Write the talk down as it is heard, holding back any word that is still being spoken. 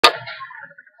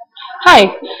Hi.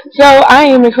 So I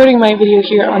am recording my video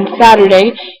here on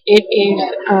Saturday. It is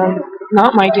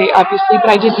not my day, obviously, but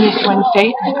I did miss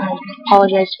Wednesday, and I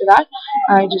apologize for that.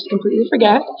 I just completely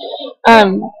forgot.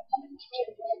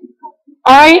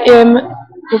 I am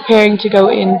preparing to go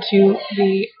into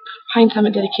the Pine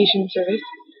Summit dedication service,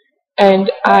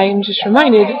 and I'm just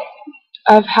reminded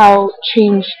of how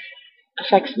change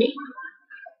affects me.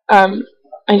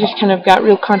 I just kind of got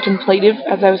real contemplative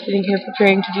as I was sitting here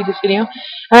preparing to do this video,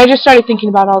 and I just started thinking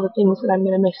about all the things that I'm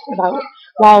going to miss about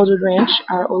Wildwood Ranch,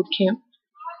 our old camp,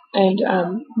 and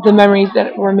the memories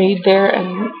that were made there,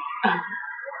 and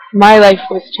my life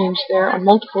was changed there on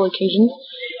multiple occasions,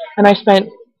 and I spent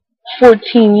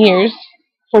 14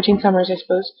 summers, I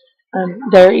suppose,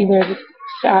 there, either as a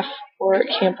staff or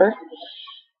a camper.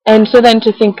 And so then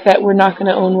to think that we're not going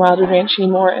to own Wildwood Ranch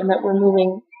anymore, and that we're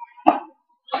moving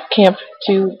camp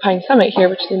to Pine Summit here,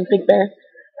 which is in Big Bear,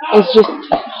 is just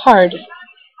hard.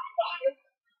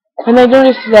 And I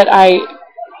noticed that I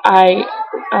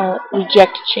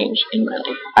reject change in my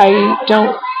life. I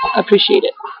don't appreciate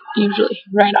it, usually,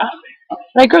 right off.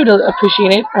 But I grow to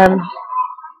appreciate it. And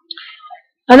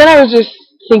then I was just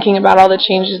thinking about all the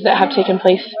changes that have taken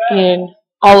place in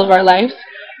all of our lives.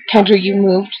 Kendra, you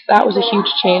moved. That was a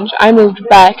huge change. I moved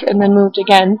back and then moved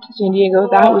again to San Diego.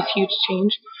 That was a huge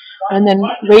change. And then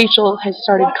Rachel has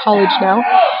started college now,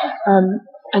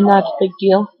 and that's a big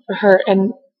deal for her,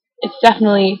 and it's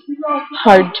definitely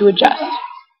hard to adjust.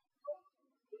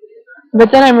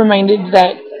 But then I'm reminded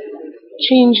that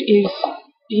change is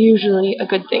usually a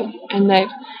good thing, and that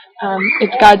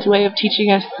it's God's way of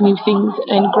teaching us new things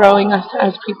and growing us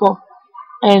as people.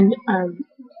 And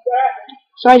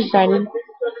so I decided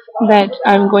that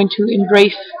I'm going to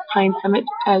embrace Pine Summit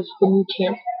as the new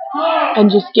camp, and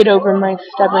just get over my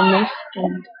stubbornness,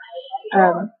 and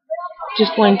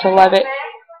just learn to love it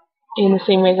in the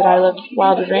same way that I love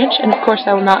Wildwood Ranch. And of course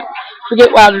I will not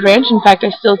forget Wildwood Ranch. In fact, I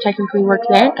still technically work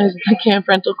there as the camp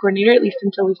rental coordinator, at least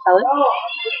until we sell it.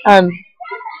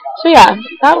 So yeah,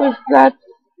 that's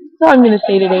all I'm going to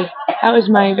say today. That was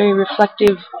my very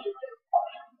reflective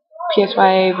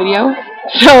PSYA video.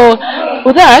 So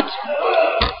with that,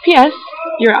 P.S.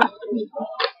 You're awesome.